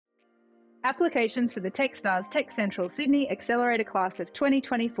Applications for the Techstars Tech Central Sydney Accelerator Class of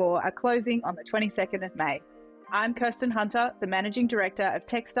 2024 are closing on the 22nd of May. I'm Kirsten Hunter, the Managing Director of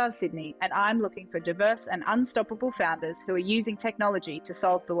Techstars Sydney, and I'm looking for diverse and unstoppable founders who are using technology to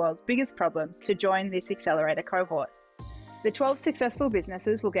solve the world's biggest problems to join this accelerator cohort. The 12 successful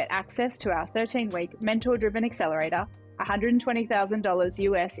businesses will get access to our 13-week mentor-driven accelerator, $120,000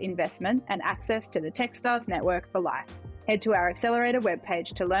 US investment, and access to the Techstars network for life. Head to our accelerator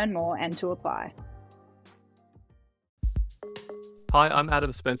webpage to learn more and to apply. Hi, I'm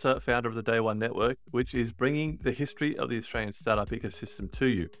Adam Spencer, founder of the Day One Network, which is bringing the history of the Australian startup ecosystem to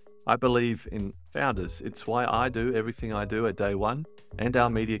you. I believe in founders. It's why I do everything I do at Day One and our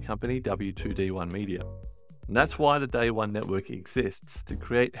media company, W2D1 Media. And that's why the Day One Network exists, to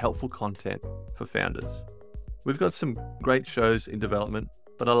create helpful content for founders. We've got some great shows in development,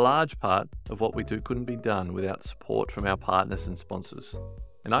 but a large part of what we do couldn't be done without support from our partners and sponsors.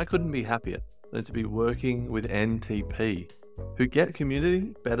 And I couldn't be happier than to be working with NTP, who get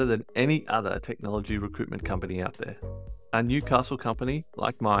community better than any other technology recruitment company out there. A Newcastle company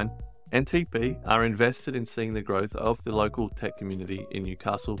like mine, NTP are invested in seeing the growth of the local tech community in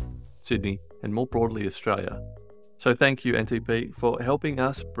Newcastle, Sydney, and more broadly Australia. So thank you, NTP, for helping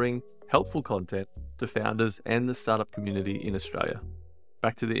us bring helpful content to founders and the startup community in Australia.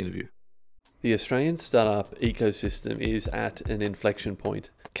 Back to the interview. The Australian startup ecosystem is at an inflection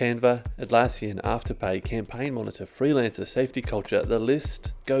point. Canva, Atlassian, Afterpay, Campaign Monitor, Freelancer, Safety Culture, the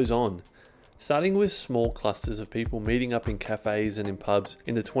list goes on. Starting with small clusters of people meeting up in cafes and in pubs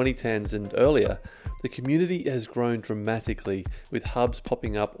in the 2010s and earlier, the community has grown dramatically, with hubs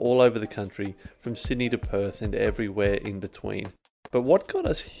popping up all over the country, from Sydney to Perth and everywhere in between. But what got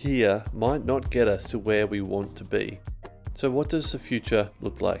us here might not get us to where we want to be. So what does the future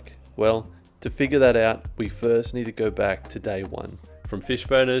look like? Well, to figure that out, we first need to go back to day one. From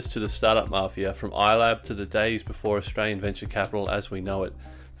Fishburners to the startup mafia, from iLab to the days before Australian venture capital as we know it.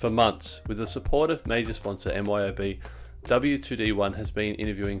 For months, with the support of major sponsor MYOB, W2D1 has been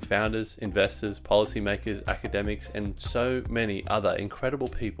interviewing founders, investors, policymakers, academics, and so many other incredible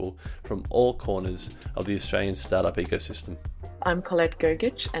people from all corners of the Australian startup ecosystem. I'm Colette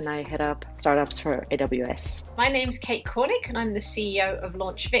Gergich and I head up startups for AWS. My name's Kate Cornick and I'm the CEO of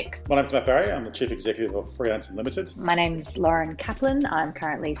LaunchVic. My name's Matt Barry. I'm the Chief Executive of Freelancer Limited. My name's Lauren Kaplan. I'm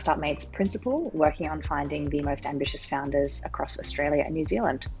currently Startmate's principal, working on finding the most ambitious founders across Australia and New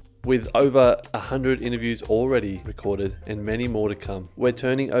Zealand. With over 100 interviews already recorded and many more to come, we're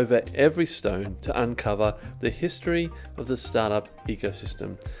turning over every stone to uncover the history of the startup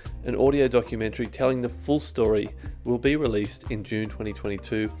ecosystem. An audio documentary telling the full story will be released in June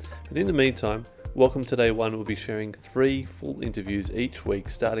 2022. But in the meantime, Welcome to Day One will be sharing 3 full interviews each week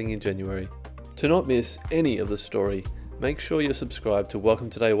starting in January. To not miss any of the story, make sure you're subscribed to Welcome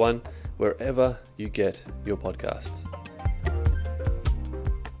to Day One wherever you get your podcasts.